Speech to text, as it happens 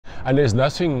And there's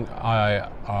nothing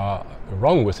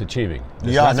wrong with achieving.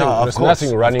 There's Yeah, nothing, no, of there's course,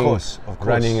 nothing running, of course.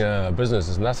 running a business.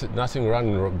 There's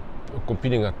nothing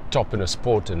competing at top in a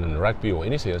sport and in rugby or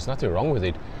anything. There's nothing wrong with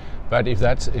it. But if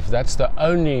that's the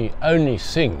only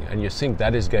thing, and you think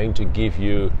that is going to give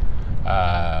you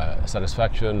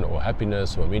satisfaction or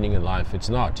happiness or meaning in life, it's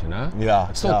not. You know. Yeah.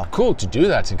 It's still cool to do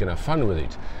that and can have fun with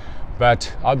it.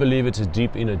 But I believe it's a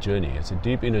deep inner journey. It's a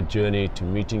deep inner journey to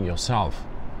meeting yourself.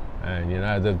 And you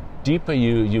know, the deeper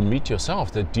you meet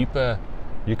yourself, the deeper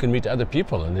you can meet other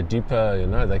people, and the deeper, you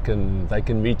know, they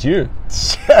can meet you.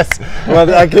 Yes.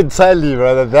 Well, I can tell you,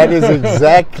 brother, that is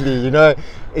exactly, you know,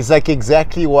 it's like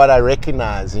exactly what I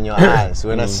recognize in your eyes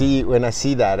when I see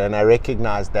that, and I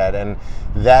recognize that, and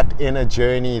that inner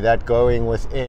journey, that going within.